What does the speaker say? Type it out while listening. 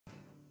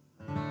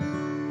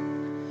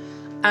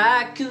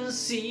I can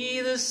see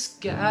the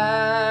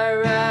sky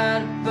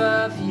right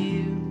above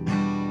you,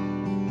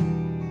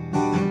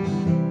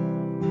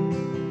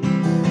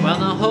 while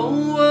the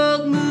whole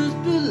world moves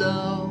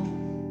below.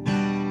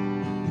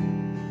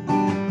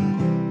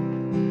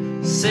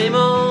 Same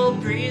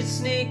old breeze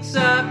sneaks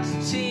up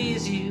to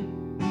tease you,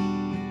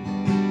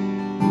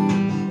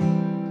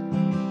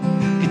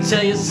 could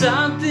tell you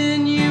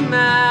something you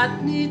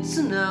might need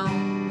to know.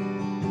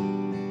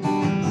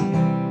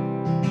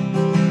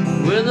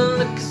 With a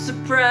look of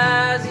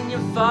surprise in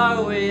your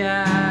faraway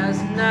eyes,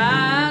 and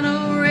I'd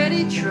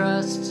already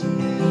trust.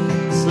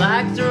 It's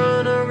like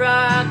throwing a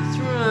rock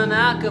through an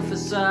alka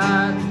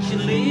facade that you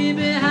leave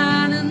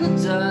behind in the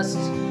dust.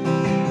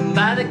 And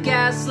by the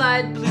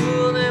gaslight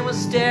blue that was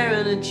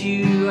staring at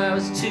you, I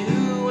was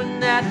two,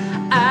 and that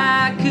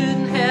I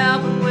couldn't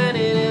help. And when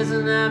it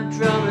isn't, I'm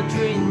drumming,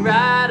 treating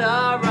right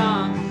or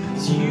wrong.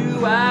 It's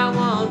you I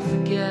won't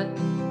forget.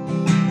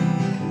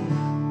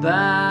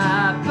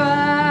 Bye,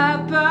 bye,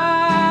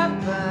 bye,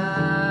 bye.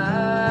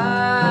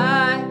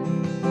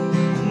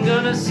 I'm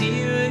gonna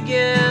see you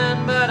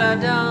again, but I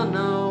don't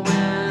know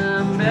when.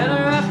 I'm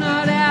better off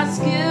not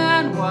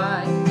asking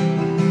why.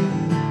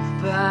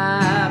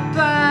 Bye,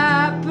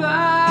 bye,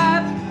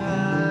 bye,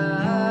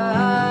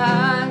 bye.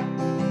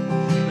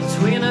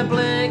 Between a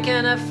blink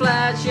and a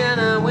flash and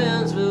our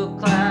winds will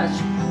clash,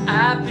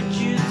 I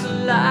produce the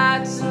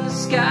lights in the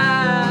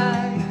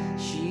sky.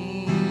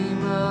 She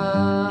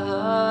must.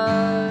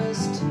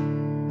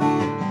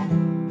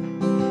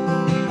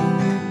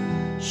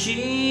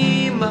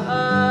 She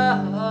must.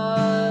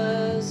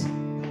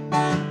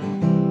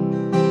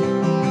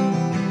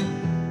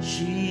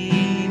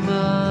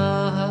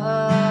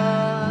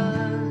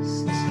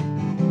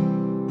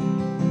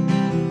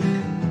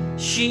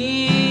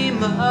 She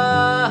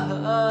must.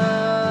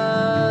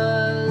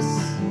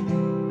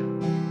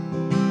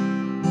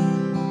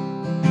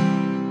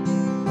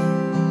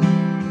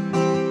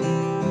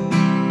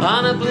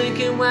 On a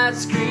blinking white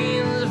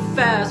screen, there's a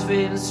fast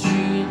fading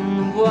stream.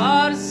 The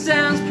water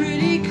sounds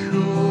pretty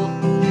cool.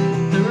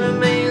 The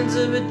remains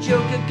of a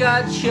joker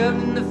got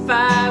shoved in the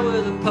fire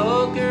with a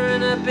poker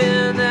and a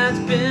bin that's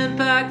been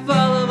packed full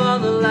of all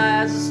the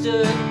lies that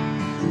stood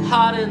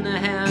hot in the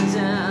hands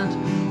and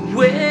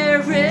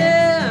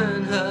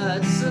wearing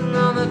hoods. And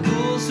all the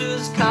ghouls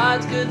whose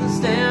cards couldn't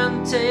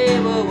stand the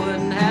table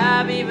wouldn't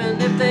have,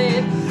 even if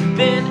they'd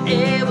been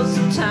able.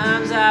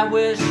 Sometimes I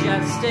wish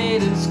I'd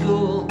stayed in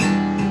school.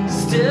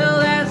 Still,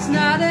 that's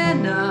not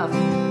enough.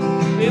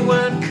 We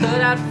weren't cut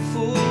out for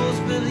fools,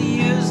 but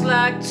used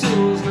like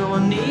tools. No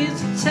one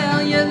needs to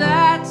tell you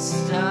that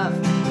stuff.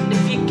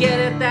 If you get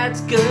it,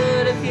 that's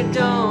good. If you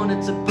don't,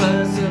 it's a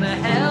buzz. So to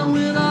hell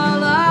with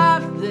all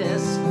of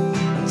this.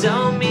 I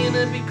don't mean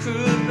to be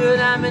crude, but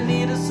I'm in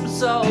need of some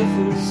soul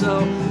food.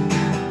 So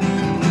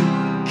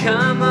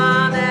come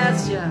on,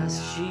 that's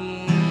just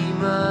she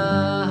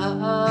must.